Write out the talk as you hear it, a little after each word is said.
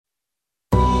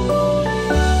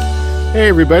Hey,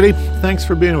 everybody. Thanks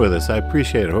for being with us. I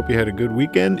appreciate it. Hope you had a good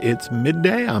weekend. It's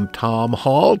midday. I'm Tom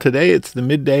Hall. Today, it's the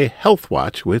Midday Health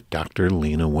Watch with Dr.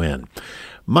 Leana Wen.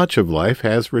 Much of life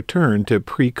has returned to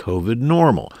pre-COVID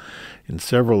normal. In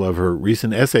several of her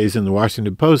recent essays in the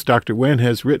Washington Post, Dr. Wen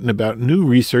has written about new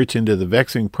research into the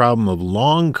vexing problem of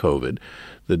long COVID,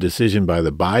 the decision by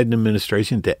the Biden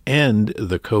administration to end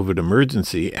the COVID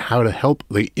emergency, how to help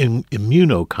the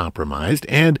immunocompromised,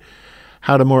 and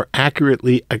how to more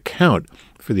accurately account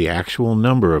for the actual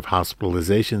number of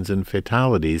hospitalizations and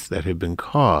fatalities that have been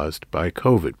caused by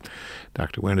COVID.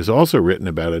 Dr. Wen has also written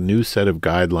about a new set of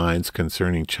guidelines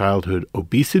concerning childhood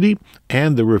obesity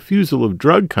and the refusal of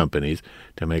drug companies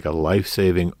to make a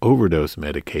life-saving overdose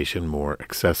medication more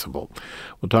accessible.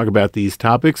 We'll talk about these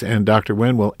topics, and Dr.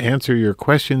 Wen will answer your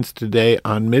questions today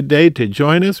on Midday. To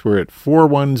join us, we're at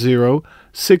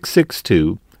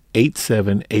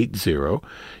 410-662-8780.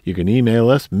 You can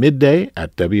email us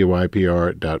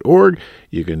midday@wypr.org.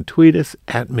 You can tweet us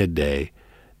at midday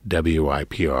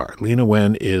WYPR. Leana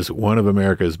Wen is one of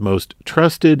America's most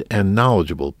trusted and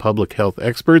knowledgeable public health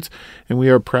experts, and we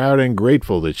are proud and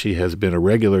grateful that she has been a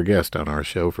regular guest on our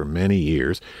show for many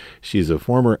years. She's a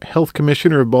former health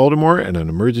commissioner of Baltimore and an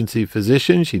emergency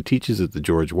physician. She teaches at the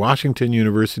George Washington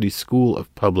University School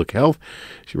of Public Health.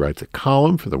 She writes a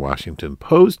column for the Washington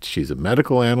Post. She's a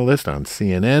medical analyst on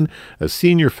CNN, a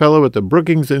senior fellow at the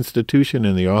Brookings Institution,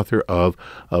 and the author of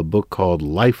a book called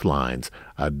Lifelines,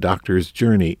 A Doctor's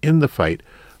Journey in the Fight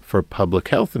for Public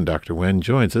Health. And Dr. Wen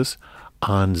joins us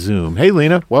on Zoom. Hey,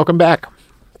 Leana, welcome back.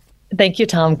 Thank you,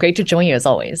 Tom. Great to join you as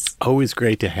always. Always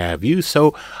great to have you.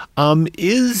 So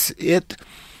is it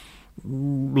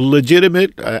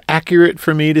legitimate, accurate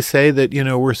for me to say that,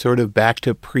 we're sort of back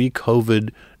to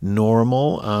pre-COVID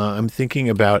normal? I'm thinking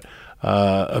about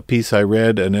a piece I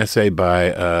read, an essay by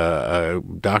a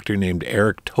doctor named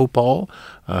Eric Topol,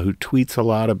 who tweets a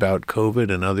lot about COVID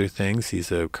and other things.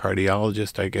 He's a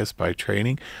cardiologist, I guess, by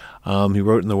training. He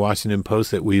wrote in the Washington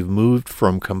Post that we've moved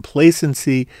from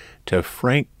complacency to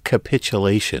frank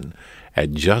capitulation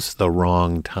at just the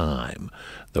wrong time.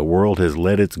 The world has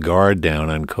let its guard down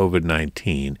on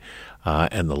COVID-19,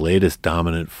 and the latest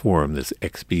dominant form, this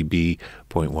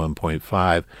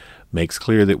XBB.1.5, makes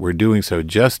clear that we're doing so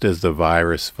just as the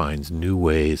virus finds new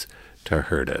ways to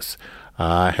hurt us.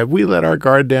 Have we let our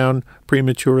guard down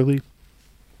prematurely?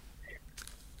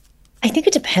 I think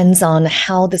it depends on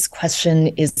how this question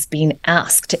is being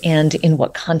asked and in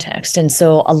what context. And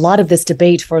so a lot of this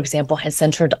debate, for example, has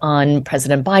centered on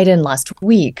President Biden last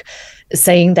week,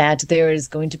 saying that there is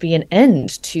going to be an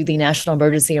end to the national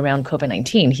emergency around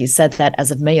COVID-19. He said that as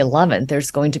of May 11th,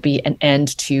 there's going to be an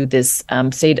end to this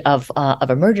state of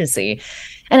emergency.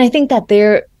 And I think that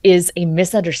there is a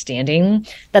misunderstanding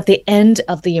that the end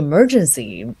of the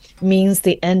emergency means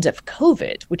the end of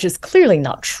COVID, which is clearly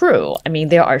not true. I mean,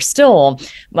 there are still,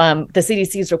 the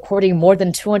CDC is recording more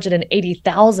than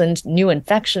 280,000 new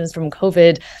infections from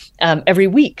COVID every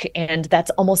week. And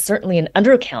that's almost certainly an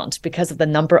undercount because of the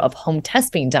number of home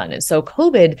tests being done. And so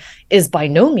COVID is by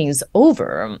no means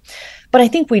over. But I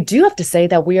think we do have to say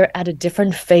that we are at a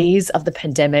different phase of the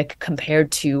pandemic compared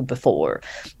to before.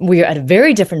 We are at a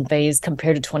very different phase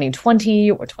compared to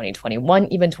 2020 or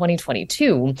 2021, even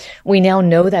 2022. We now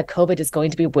know that COVID is going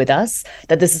to be with us,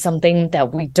 that this is something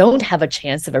that we don't have a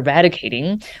chance of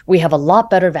eradicating. We have a lot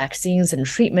better vaccines and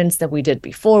treatments than we did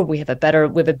before. We have a better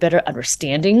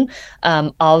understanding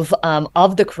of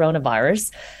the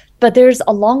coronavirus. But there's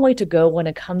a long way to go when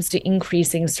it comes to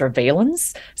increasing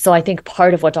surveillance. So I think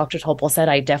part of what Dr. Topol said,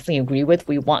 I definitely agree with.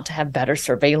 We want to have better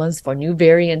surveillance for new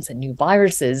variants and new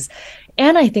viruses.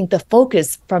 And I think the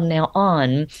focus from now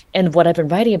on, and what I've been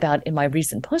writing about in my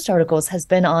recent post articles, has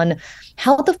been on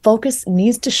how the focus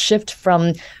needs to shift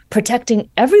from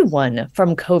protecting everyone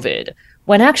from COVID,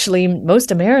 when actually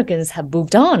most Americans have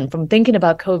moved on from thinking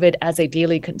about COVID as a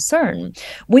daily concern.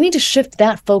 We need to shift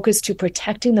that focus to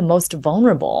protecting the most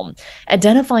vulnerable,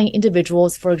 identifying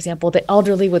individuals, for example, the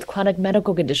elderly with chronic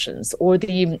medical conditions or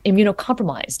the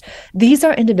immunocompromised. These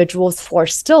are individuals who are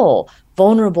still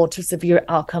vulnerable to severe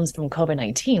outcomes from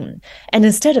COVID-19. And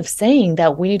instead of saying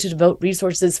that we need to devote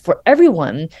resources for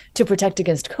everyone to protect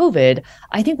against COVID,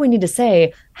 I think we need to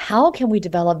say, how can we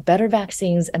develop better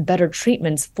vaccines and better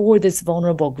treatments for this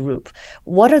vulnerable group?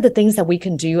 What are the things that we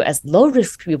can do as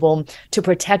low-risk people to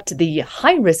protect the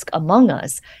high risk among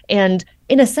us? And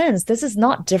in a sense, this is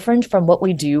not different from what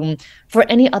we do for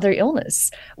any other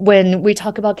illness. When we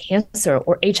talk about cancer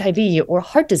or HIV or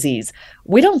heart disease,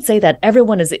 we don't say that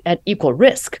everyone is at equal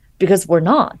risk, because we're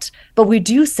not. But we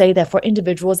do say that for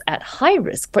individuals at high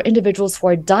risk, for individuals who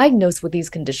are diagnosed with these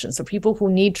conditions, or people who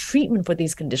need treatment for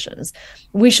these conditions,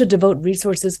 we should devote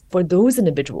resources for those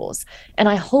individuals. And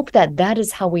I hope that that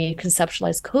is how we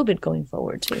conceptualize COVID going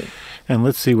forward, too. And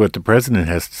let's see what the president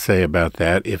has to say about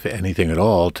that, if anything at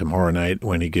all, tomorrow night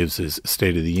when he gives his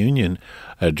State of the Union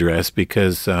address,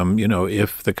 because,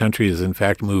 if the country has in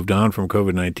fact moved on from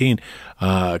COVID-19,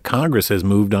 Congress has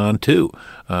moved on too.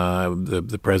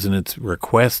 The president's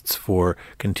requests for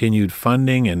continued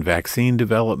funding and vaccine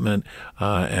development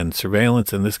and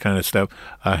surveillance and this kind of stuff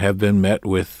have been met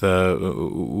with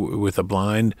a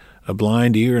blind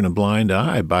ear and a blind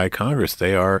eye by Congress.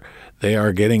 They are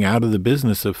getting out of the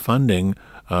business of funding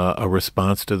a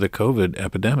response to the COVID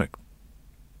epidemic.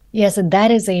 Yes, and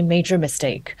that is a major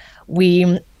mistake.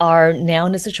 We are now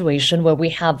in a situation where we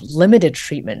have limited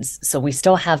treatments. So we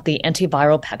still have the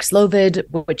antiviral Paxlovid,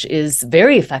 which is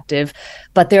very effective,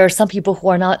 but there are some people who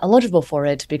are not eligible for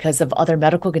it because of other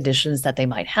medical conditions that they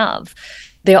might have.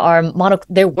 There were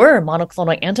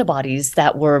monoclonal antibodies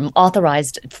that were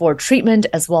authorized for treatment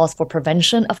as well as for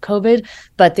prevention of COVID,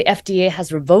 but the FDA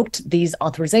has revoked these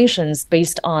authorizations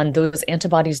based on those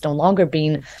antibodies no longer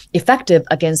being effective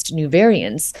against new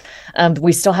variants.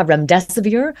 We still have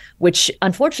remdesivir, which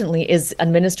unfortunately is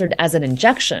administered as an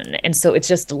injection, and so it's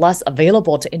just less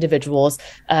available to individuals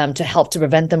to help to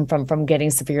prevent them from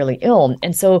getting severely ill.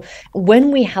 And so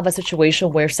when we have a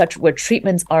situation where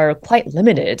treatments are quite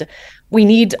limited, we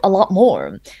need a lot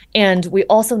more. And we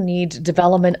also need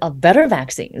development of better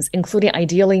vaccines, including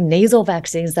ideally nasal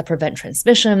vaccines that prevent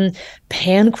transmission,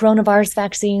 pan-coronavirus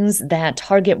vaccines that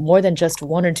target more than just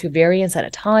one or two variants at a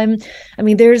time. I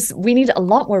mean, we need a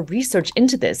lot more research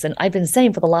into this. And I've been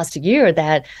saying for the last year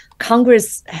that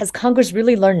Congress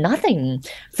really learned nothing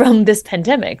from this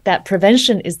pandemic, that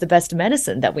prevention is the best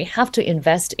medicine, that we have to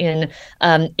invest in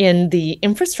the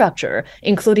infrastructure,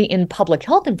 including in public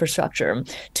health infrastructure,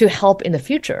 to help in the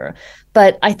future.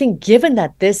 But I think given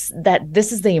that this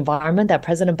is the environment that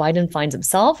President Biden finds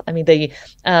himself, I mean,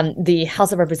 the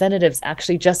House of Representatives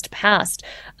actually just passed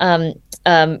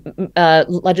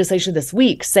legislation this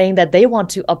week saying that they want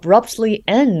to abruptly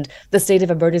end the state of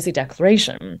emergency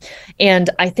declaration. And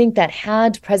I think that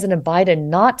had President Biden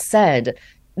not said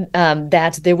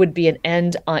that there would be an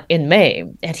end in May,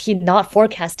 and he not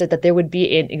forecasted that there would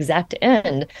be an exact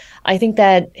end, I think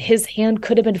that his hand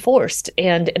could have been forced,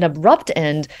 and an abrupt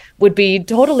end would be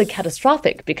totally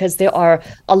catastrophic, because there are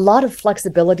a lot of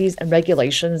flexibilities and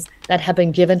regulations that have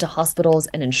been given to hospitals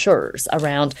and insurers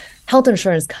around health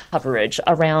insurance coverage,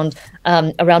 around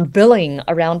billing,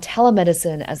 around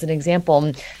telemedicine, as an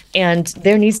example. And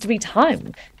there needs to be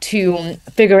time to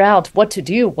figure out what to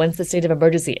do once the state of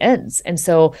emergency ends. And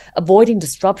so avoiding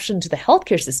disruption to the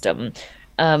healthcare system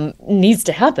needs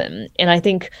to happen. And I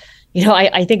think,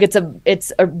 I think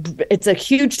it's a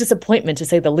huge disappointment, to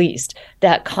say the least,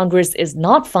 that Congress is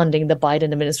not funding the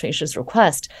Biden administration's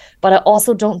request. But I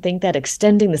also don't think that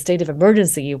extending the state of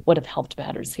emergency would have helped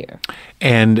matters here.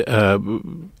 And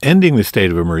ending the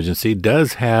state of emergency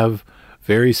does have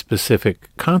very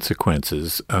specific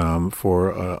consequences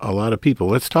for a lot of people.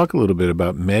 Let's talk a little bit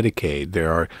about Medicaid.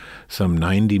 There are some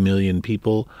 90 million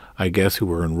people, I guess,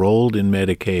 who are enrolled in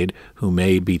Medicaid who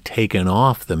may be taken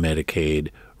off the Medicaid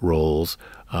rolls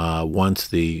once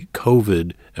the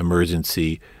COVID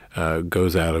emergency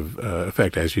goes out of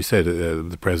effect. As you said,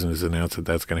 the president has announced that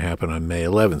that's going to happen on May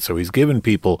 11th. So he's given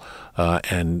people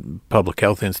and public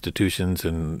health institutions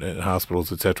and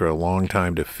hospitals, et cetera, a long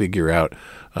time to figure out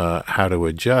how to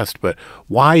adjust. But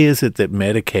why is it that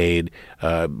Medicaid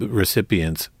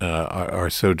recipients are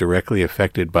so directly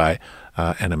affected by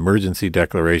an emergency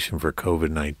declaration for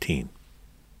COVID-19?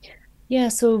 Yeah,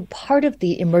 so part of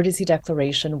the emergency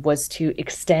declaration was to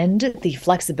extend the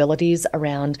flexibilities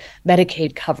around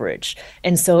Medicaid coverage.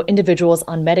 And so individuals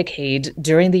on Medicaid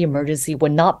during the emergency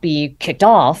would not be kicked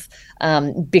off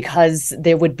because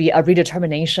there would be a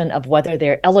redetermination of whether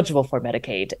they're eligible for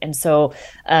Medicaid. And so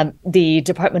the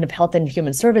Department of Health and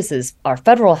Human Services, our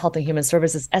federal Health and Human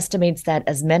Services, estimates that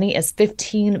as many as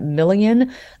 15 million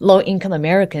low-income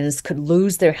Americans could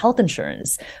lose their health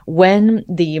insurance when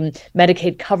the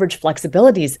Medicaid coverage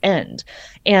flexibilities end.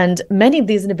 And many of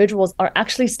these individuals are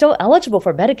actually still eligible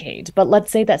for Medicaid. But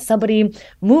let's say that somebody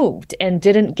moved and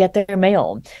didn't get their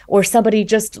mail, or somebody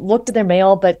just looked at their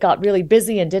mail but got really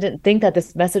busy and didn't think that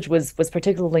this message was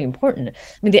particularly important.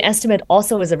 I mean, the estimate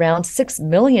also is around 6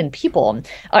 million people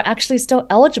are actually still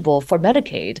eligible for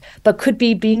Medicaid, but could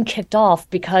be being kicked off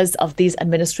because of these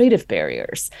administrative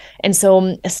barriers. And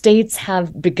so states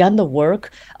have begun the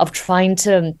work of trying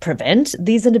to prevent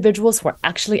these individuals who are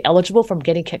actually eligible eligible from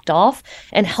getting kicked off,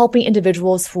 and helping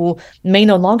individuals who may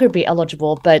no longer be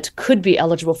eligible, but could be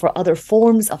eligible for other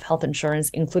forms of health insurance,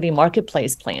 including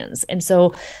marketplace plans. And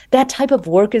so that type of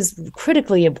work is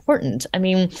critically important. I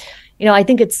mean, I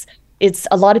think it's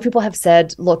a lot of people have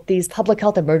said, look, these public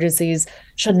health emergencies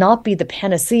should not be the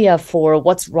panacea for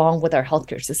what's wrong with our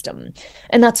healthcare system.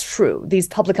 And that's true. These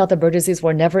public health emergencies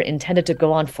were never intended to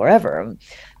go on forever.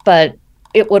 But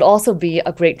it would also be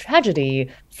a great tragedy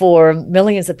for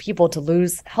millions of people to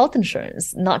lose health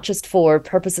insurance, not just for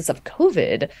purposes of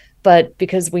COVID, but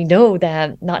because we know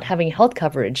that not having health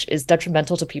coverage is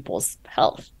detrimental to people's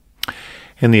health.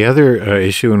 And the other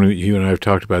issue, and you and I have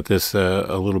talked about this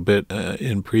a little bit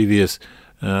in previous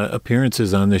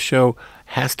appearances on the show,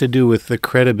 has to do with the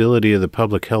credibility of the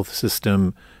public health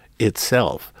system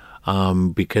itself.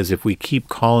 Because if we keep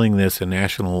calling this a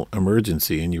national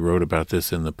emergency, and you wrote about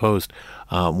this in the Post,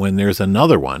 when there's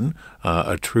another one,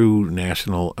 a true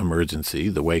national emergency,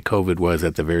 the way COVID was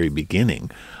at the very beginning,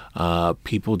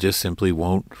 people just simply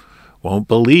won't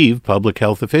believe public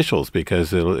health officials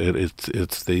because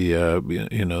it's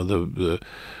the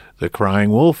crying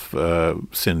wolf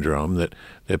syndrome that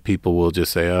people will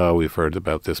just say, oh, we've heard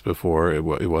about this before. It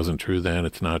wasn't true then.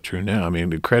 It's not true now. I mean,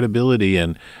 the credibility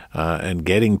and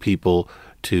getting people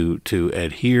to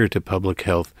adhere to public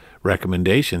health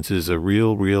recommendations is a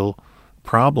real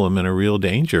problem and a real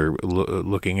danger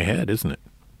looking ahead, isn't it?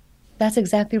 That's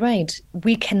exactly right.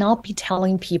 We cannot be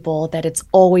telling people that it's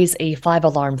always a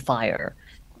 5-alarm fire,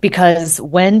 because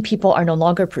when people are no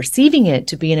longer perceiving it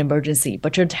to be an emergency,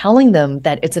 but you're telling them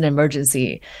that it's an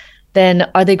emergency,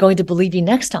 then are they going to believe you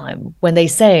next time when you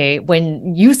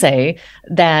say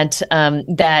that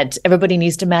that everybody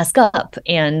needs to mask up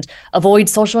and avoid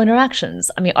social interactions?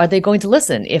 I mean, are they going to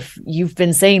listen if you've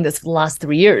been saying this for the last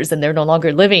 3 years and they're no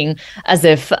longer living as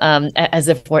if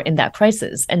we're in that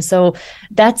crisis? And so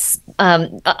that's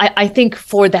I think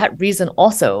for that reason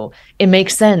also, it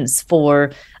makes sense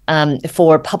for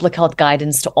public health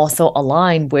guidance to also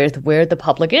align with where the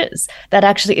public is. That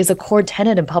actually is a core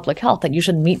tenet in public health, that you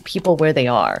should meet people where they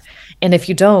are. And if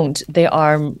you don't, there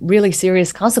are really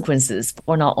serious consequences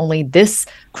for not only this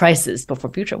crisis, but for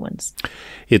future ones.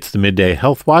 It's the Midday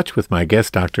Health Watch with my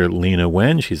guest, Dr. Leana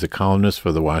Wen. She's a columnist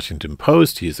for The Washington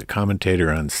Post. She's a commentator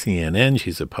on CNN.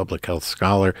 She's a public health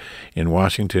scholar in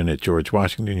Washington at George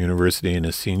Washington University and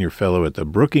a senior fellow at the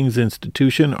Brookings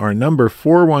Institution. Our number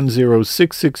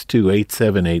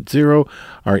 410-662-8780.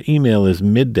 Our email is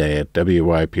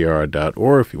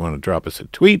midday@wypr.org. If you want to drop us a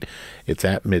tweet, it's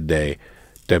at midday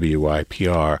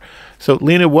WYPR. So,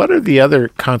 Leana, what are the other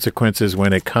consequences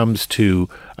when it comes to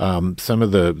some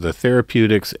of the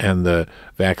therapeutics and the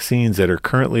vaccines that are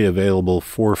currently available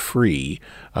for free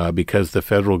because the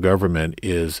federal government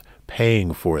is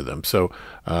paying for them? So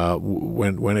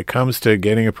when it comes to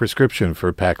getting a prescription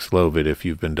for Paxlovid if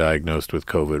you've been diagnosed with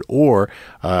COVID, or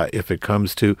if it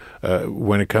comes to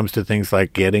when it comes to things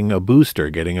like getting a booster,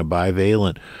 getting a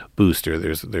bivalent booster,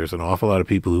 there's an awful lot of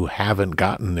people who haven't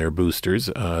gotten their boosters.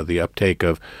 The uptake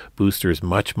of boosters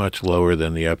much lower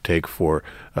than the uptake for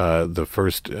the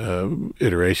first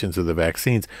iterations of the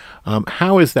vaccines.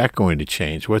 How is that going to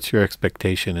change? What's your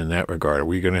expectation in that regard? Are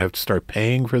we going to have to start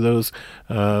paying for those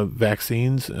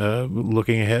vaccines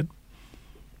looking ahead?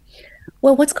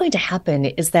 Well, what's going to happen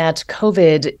is that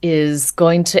COVID is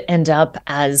going to end up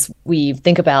as we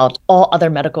think about all other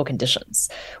medical conditions,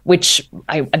 which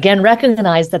I again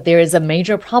recognize that there is a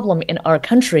major problem in our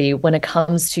country when it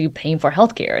comes to paying for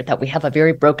healthcare, that we have a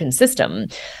very broken system.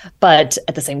 But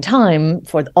at the same time,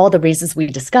 for all the reasons we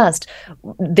discussed,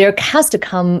 there has to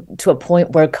come to a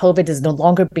point where COVID is no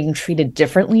longer being treated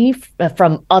differently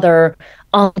from other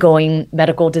ongoing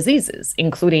medical diseases,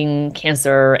 including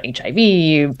cancer,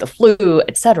 HIV, the flu,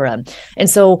 etc. And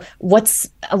so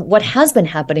what has been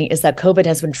happening is that COVID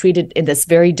has been treated in this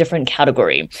very different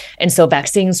category. And so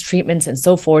vaccines, treatments, and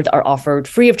so forth are offered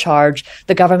free of charge.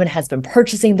 The government has been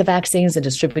purchasing the vaccines and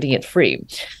distributing it free.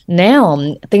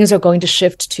 Now, things are going to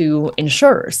shift to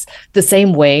insurers the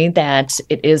same way that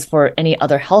it is for any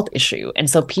other health issue. And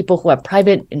so people who have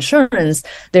private insurance,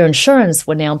 their insurance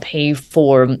will now pay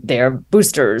for their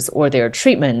boosters or their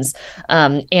treatments.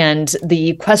 And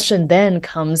the question then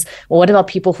comes, well, what about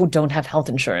people who don't have health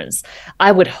insurance?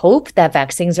 I would hope that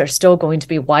vaccines are still going to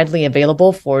be widely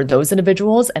available for those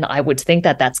individuals, and I would think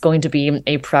that that's going to be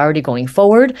a priority going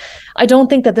forward. I don't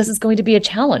think that this is going to be a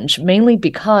challenge, mainly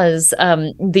because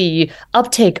the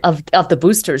uptake of the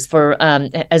boosters for,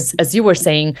 as you were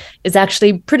saying, is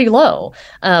actually pretty low.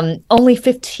 Only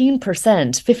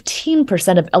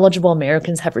 15% of eligible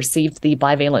Americans have received the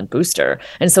bivalent booster. here.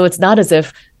 And so it's not as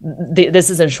if this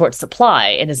is in short supply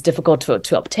and is difficult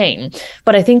to obtain.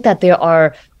 But I think that there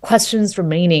are questions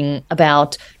remaining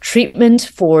about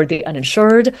treatment for the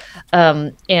uninsured.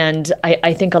 And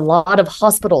I think a lot of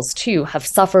hospitals, too, have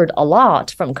suffered a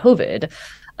lot from COVID.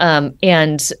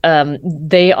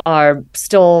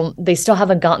 They still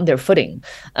haven't gotten their footing.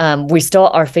 We still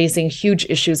are facing huge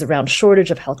issues around shortage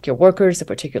of healthcare workers, in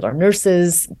particular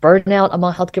nurses. Burnout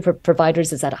among healthcare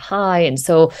providers is at a high. And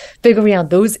so figuring out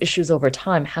those issues over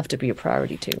time have to be a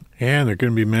priority too. And there are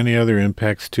going to be many other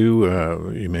impacts too.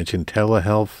 You mentioned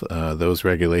telehealth. Those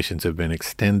regulations have been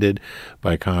extended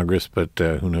by Congress, but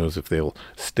who knows if they'll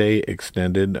stay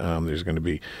extended. There's going to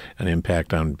be an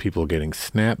impact on people getting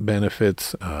SNAP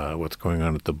benefits. What's going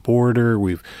on at the border.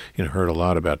 We've heard a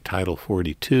lot about Title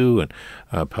 42 and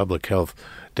public health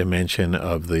dimension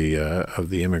of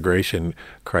the immigration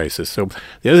crisis. So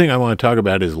the other thing I want to talk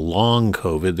about is long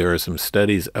COVID. There are some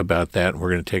studies about that, and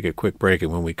we're going to take a quick break.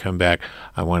 And when we come back,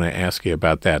 I want to ask you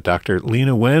about that. Dr.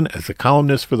 Leana Wen is a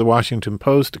columnist for the Washington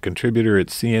Post, a contributor at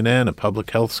CNN, a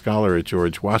public health scholar at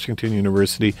George Washington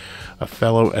University, a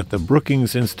fellow at the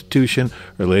Brookings Institution.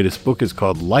 Her latest book is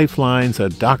called Lifelines: A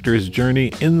Doctor's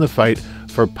Journey in the Fight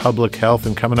for Public Health.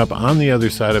 And coming up on the other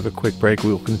side of a quick break,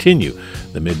 we will continue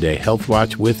the Midday Health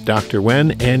Watch with Dr.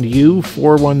 Wen and you.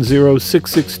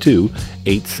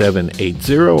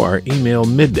 410-662-8780. Our email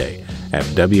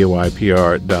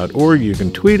midday@wypr.org. You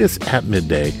can tweet us at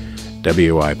midday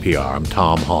WYPR. I'm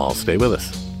Tom Hall. Stay with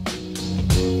us.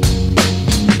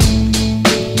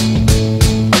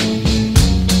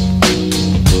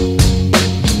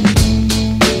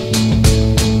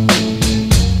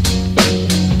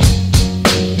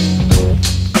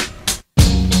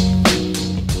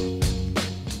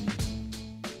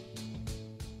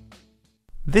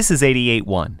 This is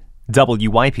 88.1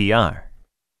 WYPR.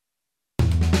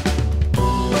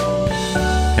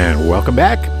 And welcome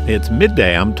back. It's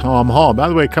midday. I'm Tom Hall. By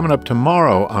the way, coming up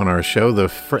tomorrow on our show,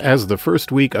 as the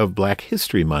first week of Black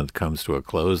History Month comes to a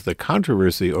close, the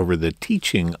controversy over the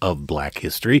teaching of Black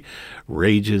history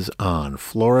rages on.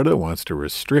 Florida wants to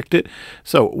restrict it.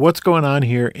 So what's going on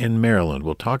here in Maryland?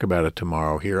 We'll talk about it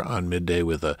tomorrow here on Midday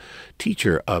with a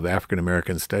teacher of African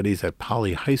American Studies at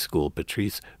Poly High School,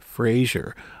 Patrice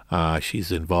Frazier.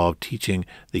 She's involved teaching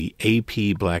the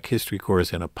AP Black History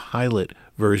course in a pilot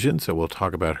version, so we'll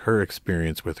talk about her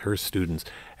experience with her students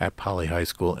at Poly High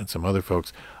School and some other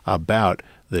folks about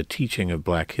the teaching of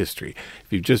Black history.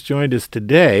 If you've just joined us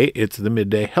today, it's the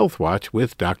Midday Health Watch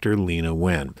with Dr. Leana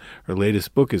Wen. Her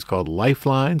latest book is called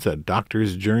Lifelines: A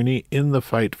Doctor's Journey in the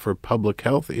Fight for Public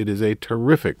Health. It is a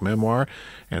terrific memoir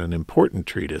and an important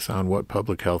treatise on what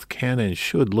public health can and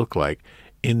should look like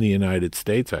in the United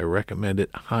States. I recommend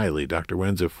it highly. Dr.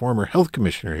 Wen's a former health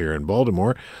commissioner here in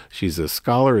Baltimore. She's a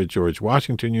scholar at George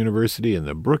Washington University and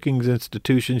the Brookings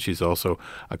Institution. She's also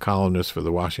a columnist for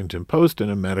the Washington Post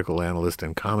and a medical analyst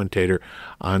and commentator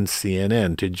on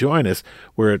CNN. To join us,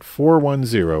 we're at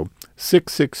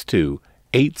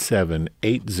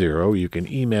 410-662-8780. You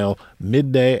can email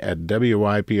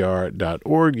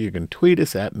midday@wypr.org. You can tweet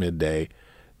us at midday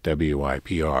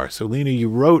WYPR. So, Leana, you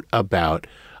wrote about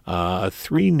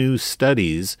 3 new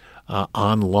studies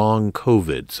on long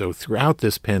COVID. So throughout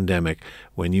this pandemic,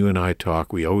 when you and I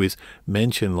talk, we always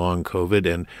mention long COVID,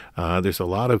 and there's a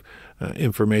lot of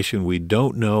information we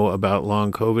don't know about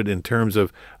long COVID in terms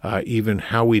of even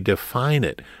how we define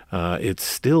it. It's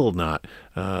still not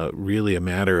really a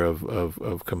matter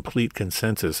of complete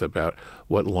consensus about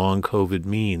what long COVID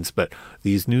means. But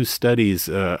these new studies,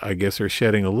 I guess, are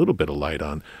shedding a little bit of light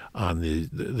on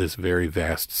this very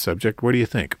vast subject. What do you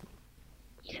think?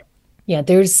 Yeah,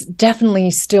 there's definitely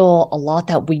still a lot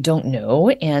that we don't know.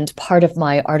 And part of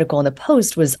my article in the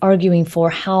Post was arguing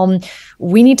for how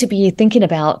we need to be thinking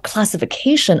about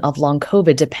classification of long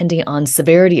COVID depending on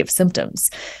severity of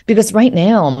symptoms. Because right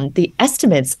now, the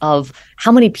estimates of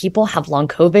how many people have long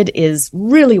COVID is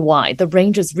really wide. The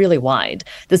range is really wide.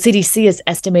 The CDC is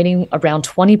estimating around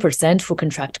 20% who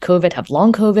contract COVID have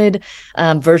long COVID,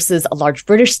 versus a large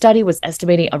British study was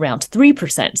estimating around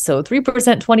 3%. So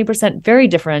 3%, 20%, very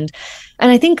different.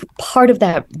 And I think part of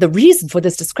that, the reason for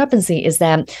this discrepancy is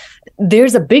that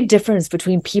there's a big difference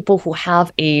between people who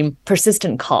have a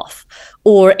persistent cough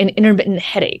or an intermittent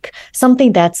headache,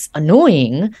 something that's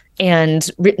annoying and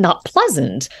not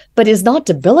pleasant, but is not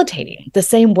debilitating, the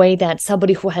same way that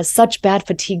somebody who has such bad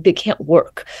fatigue they can't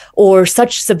work, or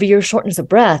such severe shortness of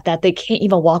breath that they can't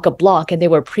even walk a block and they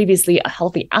were previously a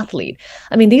healthy athlete.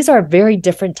 I mean, these are very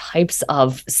different types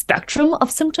of spectrum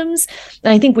of symptoms.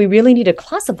 And I think we really need to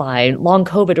classify long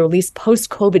COVID, or at least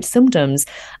post-COVID symptoms,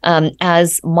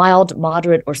 as mild,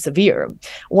 moderate, or severe.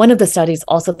 One of the studies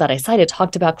also that I cited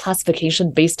talked about classification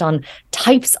based on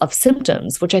types of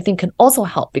symptoms, which I think can also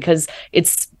help, because it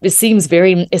seems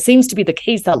to be the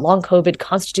case that long COVID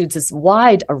constitutes this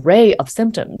wide array of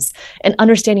symptoms, and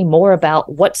understanding more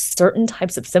about what certain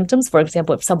types of symptoms, for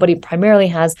example, if somebody primarily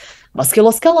has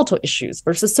musculoskeletal issues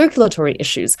versus circulatory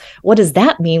issues, what does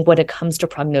that mean when it comes to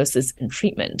prognosis and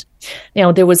treatment?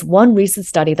 Now, there was one recent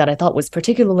study that I thought was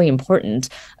particularly important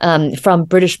from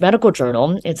British Medical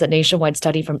Journal. It's a nationwide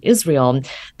study from Israel.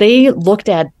 They looked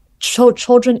at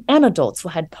children and adults who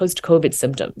had post-COVID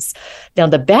symptoms. Now,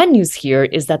 the bad news here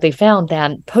is that they found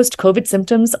that post-COVID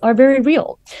symptoms are very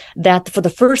real, that for the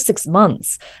first 6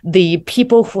 months, the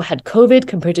people who had COVID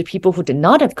compared to people who did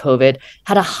not have COVID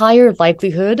had a higher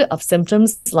likelihood of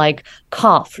symptoms like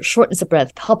cough, shortness of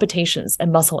breath, palpitations,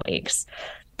 and muscle aches.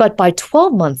 But by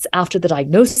 12 months after the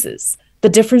diagnosis, the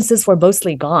differences were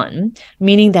mostly gone,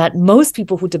 meaning that most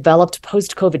people who developed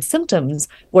post-COVID symptoms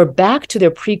were back to their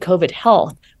pre-COVID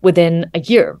health within a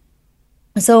year.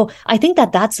 So I think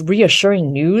that that's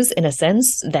reassuring news, in a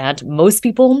sense, that most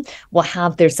people will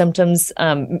have their symptoms,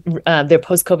 their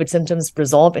post-COVID symptoms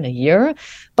resolve in a year.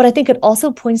 But I think it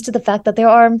also points to the fact that there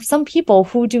are some people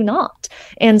who do not.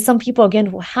 And some people, again,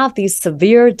 who have these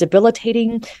severe,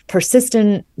 debilitating,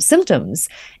 persistent symptoms.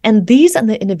 And these are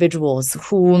the individuals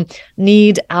who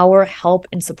need our help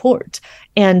and support.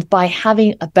 And by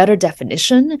having a better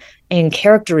definition and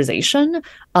characterization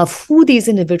of who these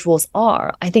individuals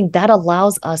are, I think that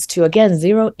allows us to, again,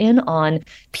 zero in on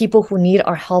people who need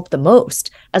our help the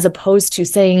most, as opposed to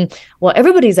saying, well,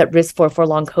 everybody's at risk for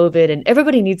long COVID and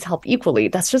everybody needs help equally.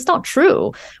 That's just not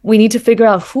true. We need to figure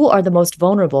out who are the most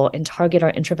vulnerable and target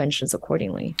our interventions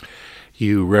accordingly.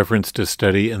 You referenced a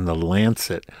study in The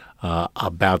Lancet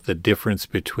about the difference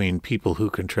between people who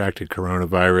contracted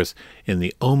coronavirus in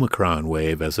the Omicron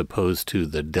wave as opposed to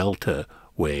the Delta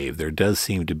wave. There does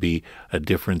seem to be a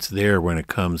difference there when it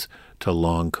comes to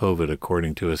long COVID,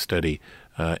 according to a study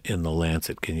in The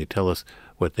Lancet. Can you tell us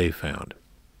what they found?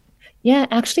 Yeah,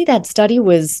 actually, that study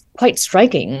was quite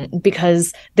striking,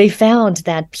 because they found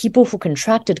that people who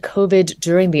contracted COVID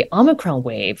during the Omicron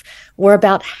wave were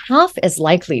about half as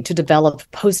likely to develop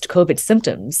post-COVID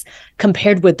symptoms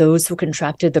compared with those who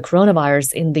contracted the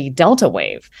coronavirus in the Delta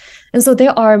wave. And so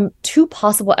there are two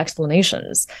possible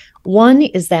explanations. One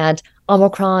is that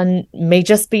Omicron may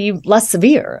just be less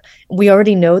severe. We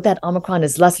already know that Omicron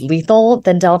is less lethal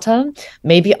than Delta.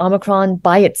 Maybe Omicron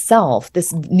by itself,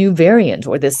 this new variant,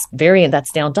 or this variant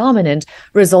that's now dominant,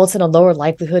 results in a lower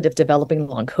likelihood of developing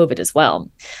long COVID as well.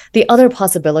 The other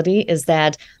possibility is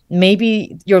that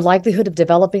maybe your likelihood of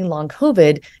developing long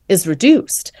COVID is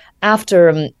reduced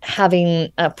after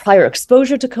having a prior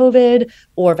exposure to COVID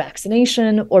or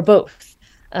vaccination or both.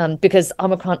 Because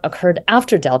Omicron occurred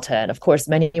after Delta, and of course,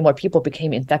 many more people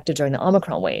became infected during the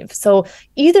Omicron wave. So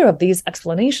either of these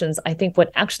explanations, I think, would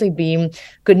actually be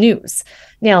good news.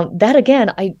 Now, that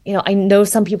again, I know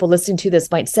some people listening to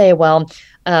this might say, well,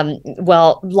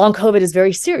 long COVID is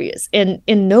very serious. And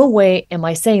in no way am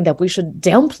I saying that we should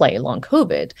downplay long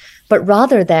COVID, but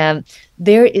rather that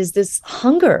there is this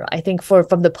hunger, I think,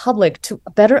 from the public to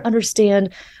better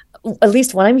understand, at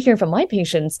least what I'm hearing from my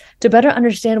patients, to better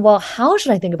understand, well, how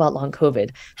should I think about long COVID?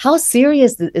 How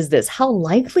serious is this? How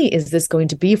likely is this going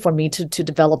to be for me to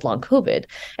develop long COVID?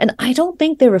 And I don't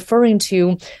think they're referring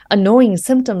to annoying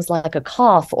symptoms like a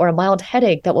cough or a mild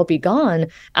headache that will be gone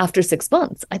after 6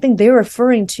 months. I think they're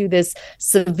referring to this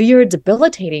severe,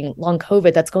 debilitating long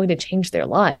COVID that's going to change their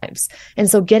lives. And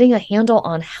so getting a handle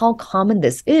on how common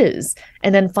this is,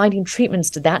 and then finding treatments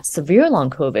to that severe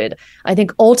long COVID, I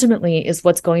think ultimately is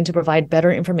what's going to provide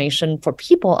better information for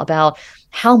people about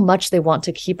how much they want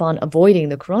to keep on avoiding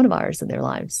the coronavirus in their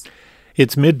lives.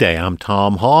 It's midday. I'm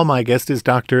Tom Hall. My guest is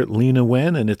Dr. Leana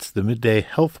Wen, and it's the Midday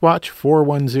Health Watch,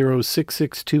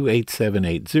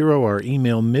 410-662-8780. Our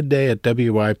email,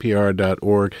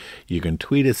 midday@wypr.org. You can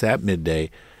tweet us at midday.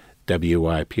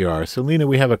 WYPR. So, Leana,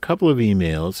 we have a couple of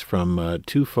emails from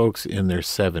two folks in their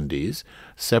 70s,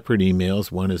 separate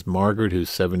emails. One is Margaret,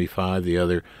 who's 75, the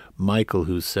other Michael,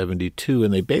 who's 72,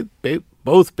 and they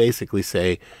both basically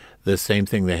say the same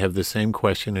thing. They have the same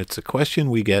question. It's a question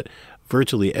we get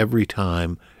virtually every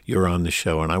time you're on the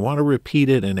show. And I want to repeat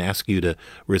it and ask you to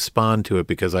respond to it,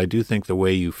 because I do think the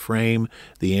way you frame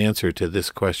the answer to this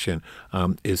question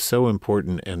is so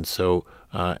important and so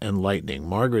enlightening.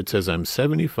 Margaret says, I'm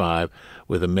 75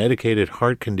 with a medicated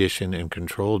heart condition and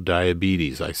controlled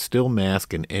diabetes. I still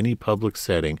mask in any public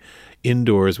setting,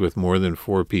 indoors with more than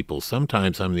 4 people.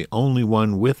 Sometimes I'm the only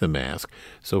one with a mask.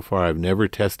 So far, I've never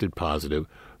tested positive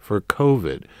for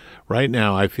COVID. Right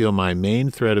now, I feel my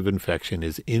main threat of infection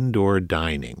is indoor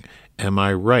dining. Am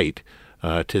I right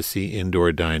to see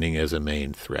indoor dining as a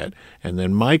main threat? And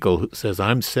then Michael says,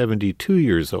 I'm 72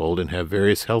 years old and have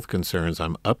various health concerns.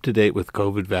 I'm up to date with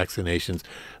COVID vaccinations,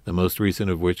 the most recent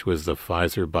of which was the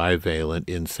Pfizer bivalent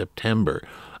in September.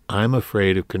 I'm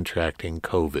afraid of contracting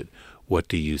COVID. What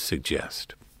do you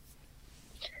suggest?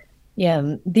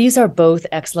 Yeah, these are both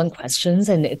excellent questions,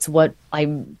 and it's what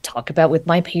I talk about with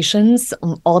my patients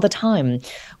all the time,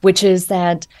 which is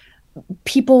that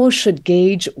people should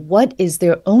gauge what is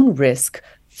their own risk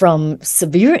from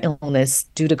severe illness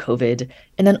due to COVID,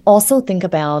 and then also think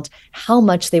about how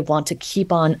much they want to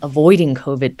keep on avoiding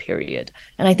COVID, period.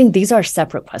 And I think these are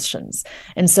separate questions.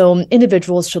 And so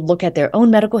individuals should look at their own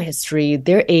medical history,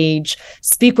 their age,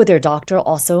 speak with their doctor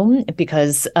also,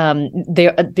 because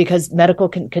medical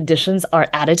conditions are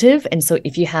additive. And so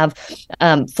if you have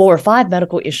 4 or 5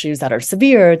 medical issues that are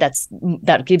severe,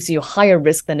 that gives you a higher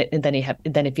risk than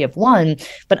if you have one.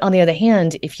 But on the other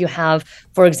hand, if you have,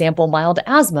 for example, mild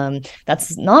asthma,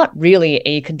 that's not really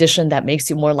a condition that makes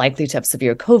you more likely to have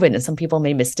severe COVID. And some people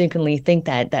may mistakenly think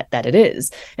that it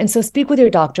is. And so speak with your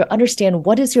doctor, understand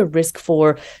what is your risk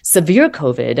for severe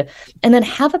COVID, and then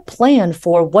have a plan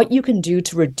for what you can do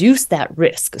to reduce that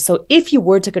risk. So if you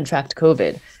were to contract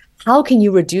COVID, how can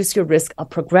you reduce your risk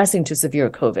of progressing to severe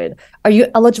COVID? Are you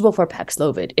eligible for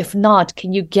Paxlovid? If not,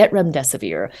 can you get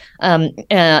remdesivir?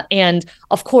 And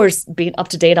of course, being up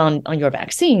to date on your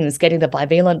vaccines, getting the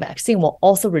bivalent vaccine will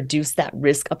also reduce that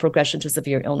risk of progression to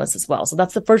severe illness as well. So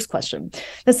that's the first question.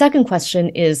 The second question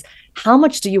is, how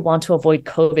much do you want to avoid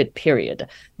COVID, period?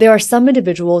 There are some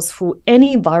individuals who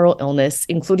any viral illness,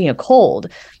 including a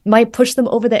cold, might push them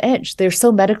over the edge. They're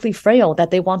so medically frail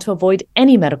that they want to avoid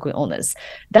any medical illness.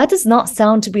 That does not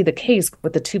sound to be the case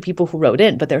with the 2 people who wrote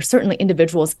in, but there are certainly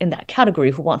individuals in that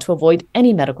category who want to avoid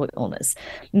any medical illness.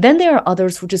 Then there are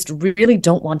others who just really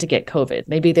don't want to get COVID.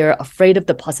 Maybe they're afraid of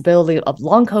the possibility of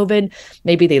long COVID.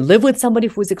 Maybe they live with somebody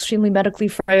who is extremely medically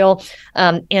frail.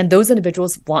 And those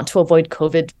individuals want to avoid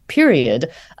COVID, period.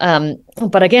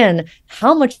 But again,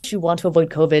 how much you want to avoid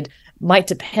COVID might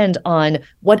depend on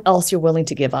what else you're willing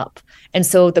to give up. And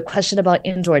so the question about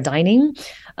indoor dining,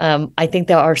 I think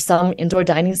there are some indoor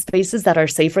dining spaces that are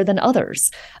safer than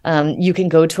others. You can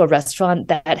go to a restaurant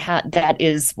that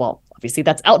is, well, obviously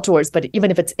that's outdoors, but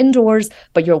even if it's indoors,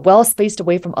 but you're well spaced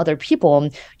away from other people,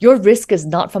 your risk is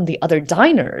not from the other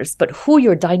diners, but who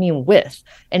you're dining with.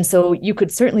 And so you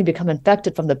could certainly become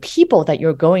infected from the people that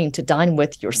you're going to dine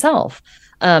with yourself.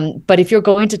 But if you're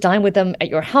going to dine with them at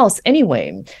your house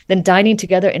anyway, then dining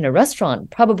together in a restaurant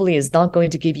probably is not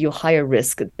going to give you a higher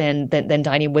risk than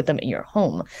dining with them in your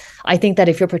home. I think that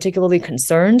if you're particularly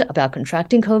concerned about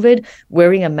contracting COVID,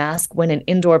 wearing a mask when in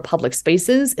indoor public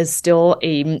spaces is still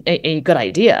a good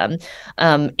idea.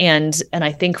 And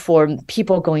I think for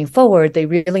people going forward, they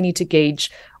really need to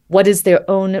gauge what is their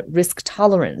own risk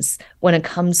tolerance when it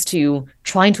comes to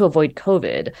trying to avoid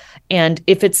COVID. And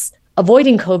if it's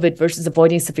avoiding COVID versus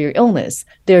avoiding severe illness,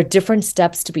 there are different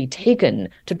steps to be taken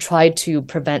to try to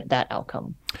prevent that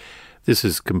outcome. This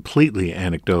is completely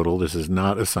anecdotal. This is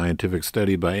not a scientific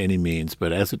study by any means.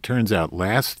 But as it turns out,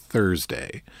 last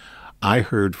Thursday, I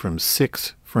heard from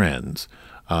 6 friends,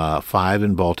 5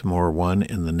 in Baltimore, 1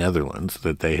 in the Netherlands,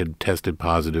 that they had tested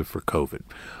positive for COVID.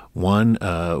 One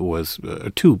was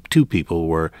two people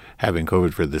were having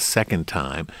COVID for the second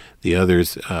time. The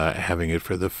others having it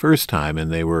for the first time,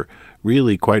 and they were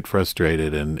really quite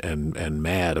frustrated and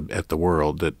mad at the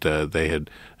world that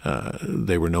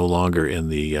they were no longer in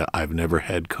the I've never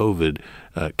had COVID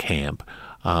camp.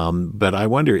 But I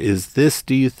wonder, is this,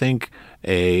 do you think,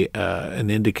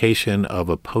 an indication of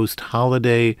a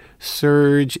post-holiday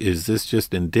surge? Is this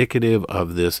just indicative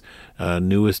of this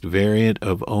newest variant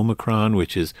of Omicron,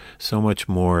 which is so much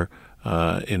more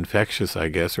infectious, I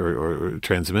guess, or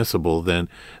transmissible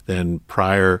than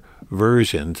prior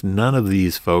versions? None of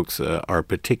these folks are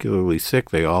particularly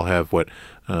sick. They all have what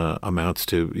amounts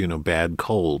to, bad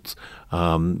colds,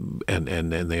 and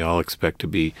they all expect to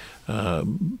be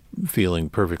feeling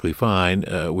perfectly fine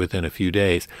within a few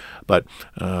days. But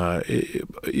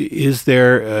is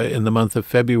there in the month of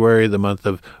February, the month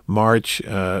of March,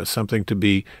 something to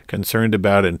be concerned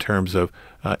about in terms of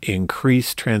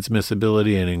increased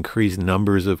transmissibility and increased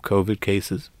numbers of COVID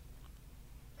cases?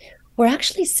 We're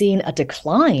actually seeing a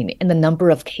decline in the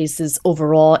number of cases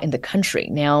overall in the country.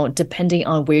 Now, depending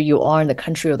on where you are in the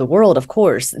country or the world, of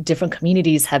course, different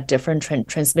communities have different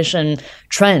transmission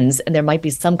trends, and there might be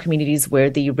some communities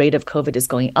where the rate of COVID is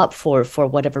going up for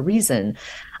whatever reason.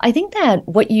 I think that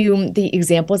the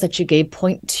examples that you gave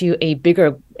point to a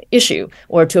bigger issue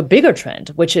or to a bigger trend,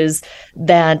 which is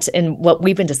that, and what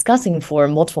we've been discussing for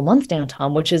multiple months now,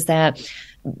 Tom, which is that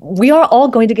we are all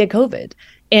going to get COVID.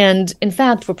 And in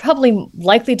fact, we're probably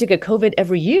likely to get COVID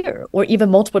every year or even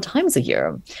multiple times a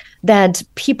year. That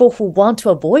people who want to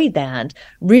avoid that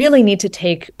really need to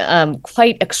take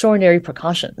quite extraordinary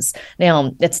precautions.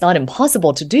 Now, it's not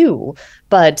impossible to do,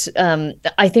 but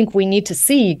I think we need to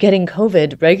see getting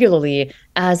COVID regularly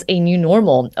as a new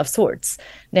normal of sorts.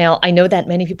 Now, I know that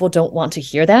many people don't want to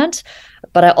hear that,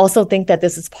 but I also think that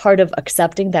this is part of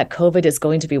accepting that COVID is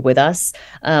going to be with us.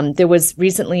 There was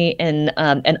recently an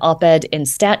op-ed in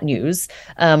Stat News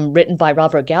written by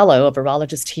Robert Gallo, a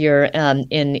virologist here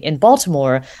in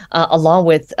Baltimore, along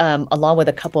with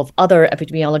a couple of other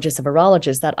epidemiologists and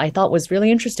virologists that I thought was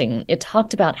really interesting. It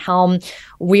talked about how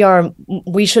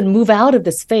we should move out of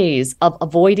this phase of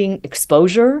avoiding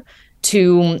exposure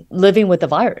to living with the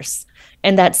virus.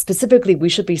 And that specifically, we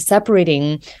should be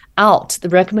separating out the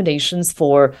recommendations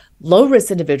for low-risk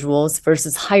individuals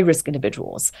versus high-risk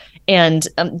individuals. And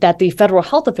that the federal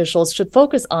health officials should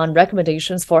focus on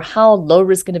recommendations for how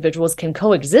low-risk individuals can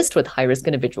coexist with high-risk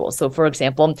individuals. So, for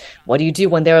example, what do you do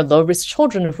when there are low-risk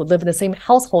children who live in the same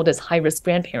household as high-risk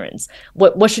grandparents?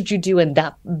 What should you do in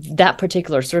that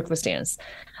particular circumstance?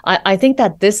 I think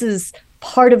that this is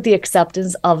part of the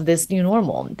acceptance of this new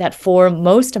normal, that for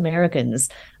most Americans,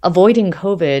 avoiding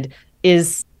COVID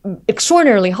is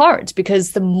extraordinarily hard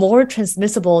because the more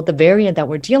transmissible the variant that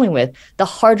we're dealing with, the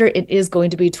harder it is going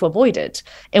to be to avoid it.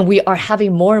 And we are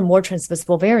having more and more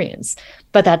transmissible variants.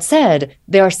 But that said,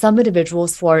 there are some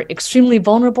individuals who are extremely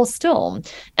vulnerable still,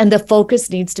 and the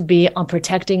focus needs to be on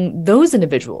protecting those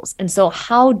individuals. And so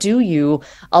how do you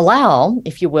allow,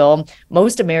 if you will,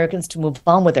 most Americans to move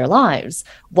on with their lives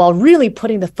while really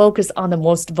putting the focus on the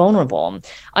most vulnerable?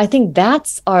 I think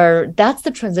that's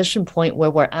the transition point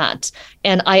where we're at.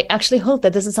 And I actually hope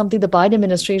that this is something the Biden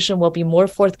administration will be more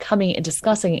forthcoming in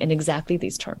discussing in exactly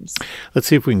these terms. Let's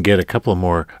see if we can get a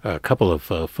couple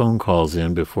of phone calls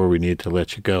in before we need to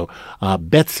let you go.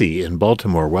 Betsy in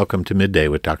Baltimore, welcome to Midday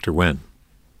with Dr. Wen.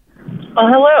 Oh,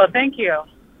 hello. Thank you.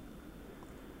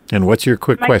 And what's your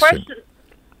quick question?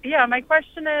 My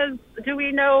question is, do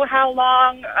we know how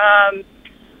long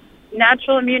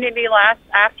natural immunity lasts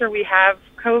after we have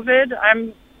COVID?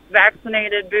 I'm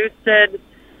vaccinated, boosted,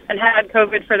 and had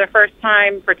COVID for the first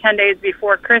time for 10 days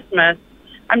before Christmas.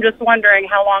 I'm just wondering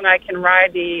how long I can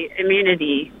ride the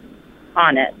immunity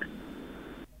on it.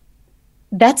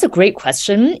 That's a great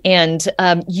question. And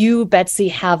you, Betsy,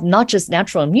 have not just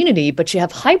natural immunity, but you have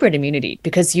hybrid immunity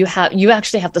because you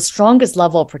actually have the strongest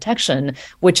level of protection,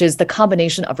 which is the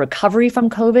combination of recovery from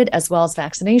COVID as well as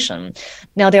vaccination.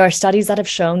 Now, there are studies that have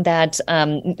shown that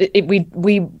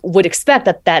we would expect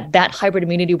that hybrid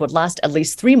immunity would last at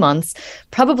least 3 months,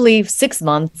 probably 6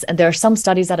 months. And there are some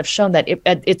studies that have shown that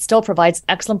it still provides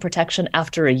excellent protection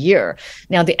after a year.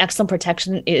 Now, the excellent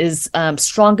protection is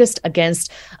strongest against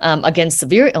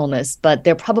severe illness, but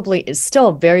there probably is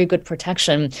still very good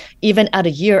protection even at a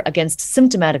year against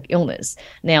symptomatic illness.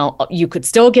 Now, you could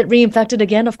still get reinfected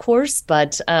again, of course,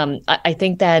 but I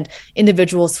think that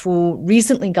individuals who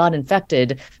recently got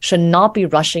infected should not be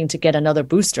rushing to get another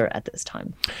booster at this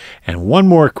time. And one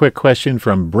more quick question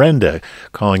from Brenda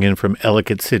calling in from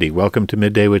Ellicott City. Welcome to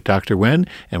Midday with Dr. Wen,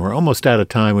 and we're almost out of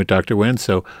time with Dr. Wen,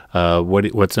 so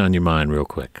what's on your mind real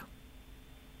quick?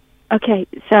 Okay,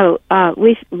 so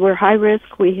we're high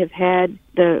risk. We have had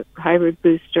the hybrid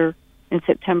booster in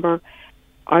September.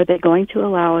 Are they going to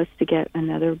allow us to get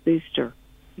another booster?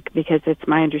 Because it's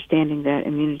my understanding that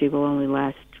immunity will only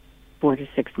last 4 to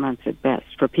 6 months at best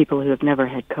for people who have never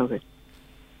had COVID.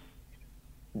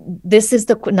 This is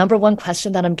the number one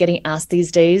question that I'm getting asked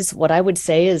these days. What I would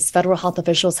say is federal health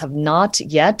officials have not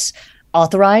yet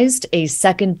authorized a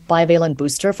second bivalent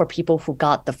booster for people who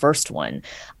got the first one.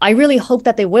 I really hope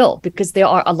that they will, because there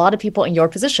are a lot of people in your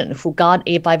position who got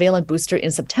a bivalent booster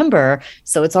in September.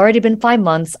 So it's already been 5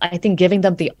 months. I think giving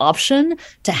them the option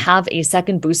to have a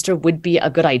second booster would be a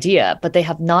good idea, but they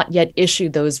have not yet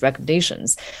issued those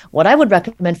recommendations. What I would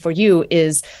recommend for you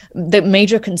is the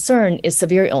major concern is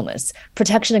severe illness.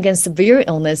 Protection against severe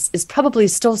illness is probably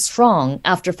still strong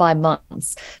after 5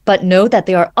 months, but know that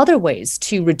there are other ways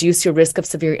to reduce your risk of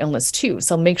severe illness too.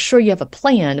 So make sure you have a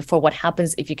plan for what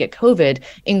happens if you get COVID,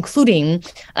 including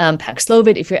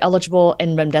Paxlovid if you're eligible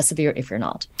and remdesivir if you're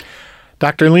not.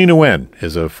 Dr. Leana Wen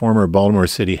is a former Baltimore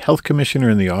City Health Commissioner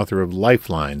and the author of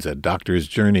Lifelines, A Doctor's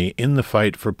Journey in the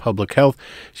Fight for Public Health.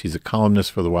 She's a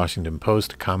columnist for the Washington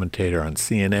Post, a commentator on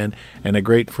CNN, and a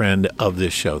great friend of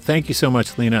this show. Thank you so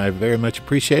much, Leana. I very much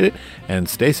appreciate it, and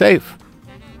stay safe.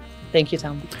 Thank you,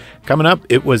 Tom. Coming up,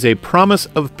 it was a Promise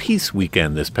of Peace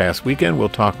weekend this past weekend. We'll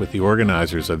talk with the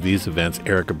organizers of these events,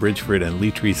 Erica Bridgeford and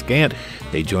Leatrice Gant.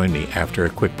 They join me after a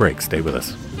quick break. Stay with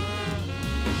us.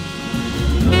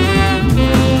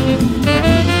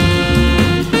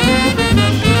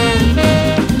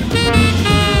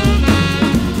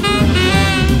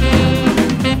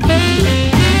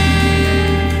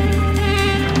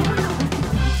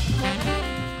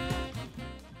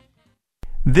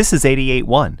 This is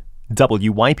 88.1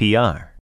 WYPR.